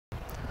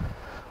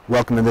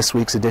Welcome to this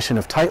week's edition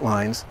of Tight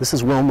Lines. This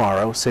is Will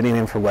Morrow sitting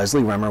in for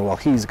Wesley Remmer while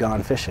he's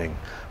gone fishing.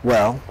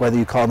 Well, whether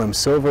you call them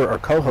silver or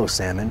coho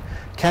salmon,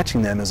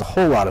 catching them is a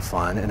whole lot of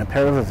fun, and a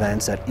pair of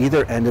events at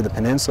either end of the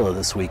peninsula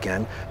this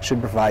weekend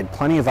should provide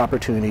plenty of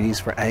opportunities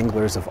for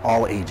anglers of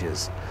all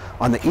ages.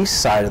 On the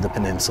east side of the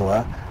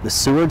peninsula, the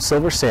Seward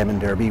Silver Salmon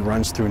Derby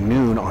runs through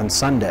noon on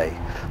Sunday.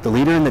 The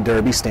leader in the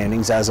Derby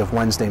standings as of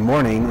Wednesday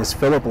morning is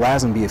Philip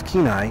Lazenby of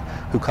Kenai,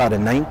 who caught a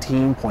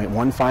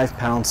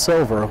 19.15-pound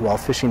silver while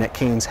fishing at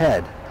Cain's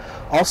Head.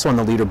 Also on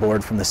the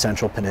leaderboard from the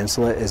Central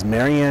Peninsula is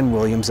Marianne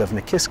Williams of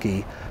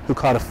Nikiski, who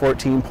caught a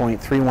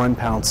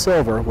 14.31-pound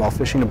silver while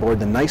fishing aboard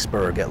the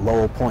Niceberg at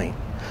Lowell Point.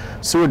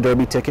 Seward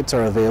Derby tickets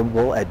are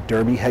available at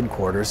Derby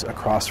headquarters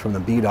across from the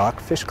Bedock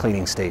Fish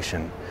Cleaning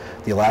Station.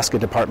 The Alaska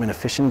Department of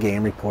Fish and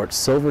Game reports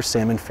silver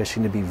salmon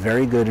fishing to be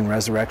very good in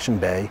Resurrection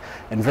Bay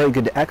and very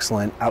good to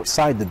excellent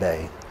outside the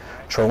bay.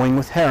 Trolling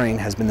with herring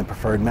has been the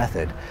preferred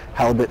method.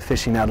 Halibut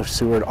fishing out of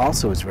Seward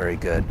also is very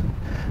good.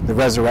 The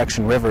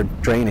Resurrection River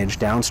drainage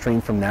downstream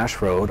from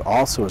Nash Road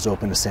also is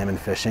open to salmon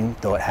fishing,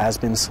 though it has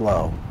been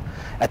slow.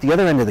 At the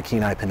other end of the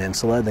Kenai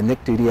Peninsula, the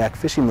Nick Dudiak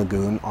Fishing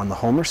Lagoon on the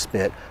Homer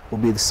Spit will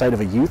be the site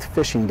of a youth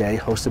fishing day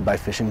hosted by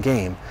Fish and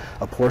Game.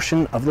 A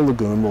portion of the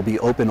lagoon will be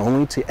open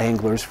only to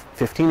anglers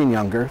 15 and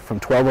younger from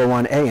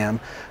 12:01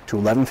 a.m. to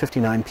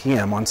 11:59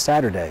 p.m. on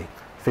Saturday.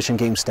 Fish and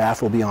Game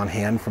staff will be on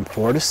hand from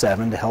 4 to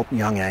 7 to help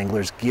young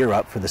anglers gear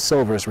up for the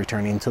silvers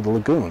returning to the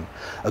lagoon.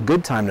 A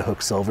good time to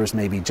hook silvers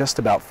may be just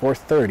about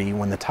 4:30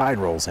 when the tide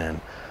rolls in.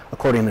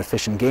 According to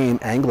Fish and Game,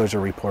 anglers are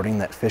reporting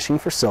that fishing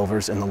for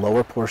silvers in the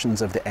lower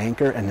portions of the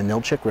Anchor and the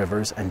Nilchik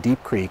rivers and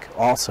Deep Creek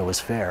also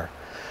is fair.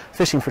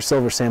 Fishing for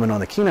silver salmon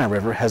on the Kenai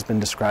River has been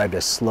described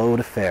as slow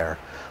to fair.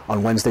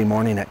 On Wednesday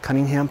morning at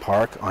Cunningham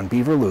Park on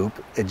Beaver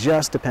Loop, it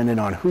just depended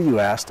on who you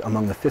asked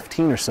among the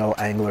 15 or so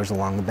anglers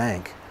along the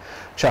bank.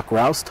 Chuck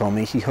Rouse told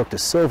me he hooked a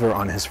silver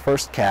on his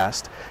first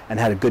cast and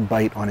had a good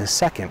bite on his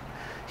second.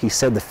 He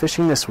said the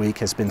fishing this week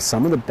has been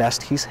some of the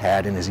best he's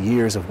had in his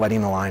years of wetting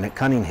the line at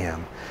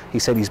Cunningham. He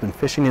said he's been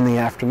fishing in the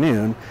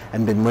afternoon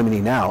and been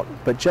limiting out,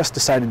 but just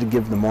decided to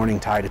give the morning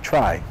tide a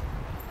try.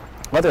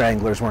 Other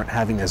anglers weren't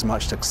having as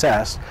much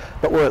success,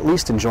 but were at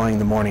least enjoying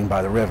the morning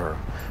by the river.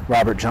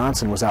 Robert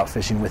Johnson was out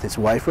fishing with his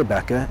wife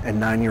Rebecca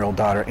and 9-year-old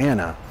daughter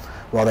Anna.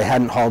 While they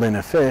hadn't hauled in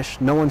a fish,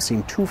 no one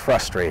seemed too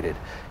frustrated.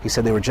 He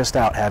said they were just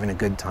out having a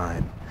good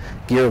time.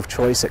 Gear of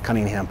choice at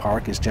Cunningham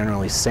Park is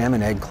generally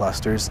salmon egg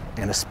clusters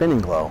and a spinning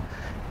glow.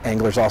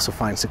 Anglers also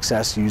find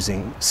success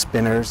using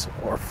spinners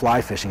or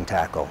fly fishing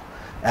tackle.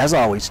 As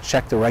always,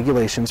 check the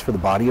regulations for the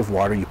body of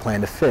water you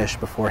plan to fish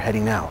before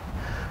heading out.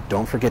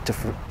 Don't forget to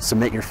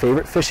submit your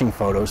favorite fishing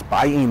photos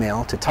by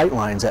email to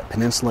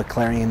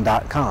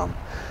tightlines@peninsulaclarion.com.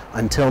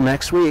 Until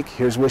next week,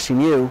 here's wishing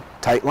you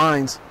tight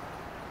lines.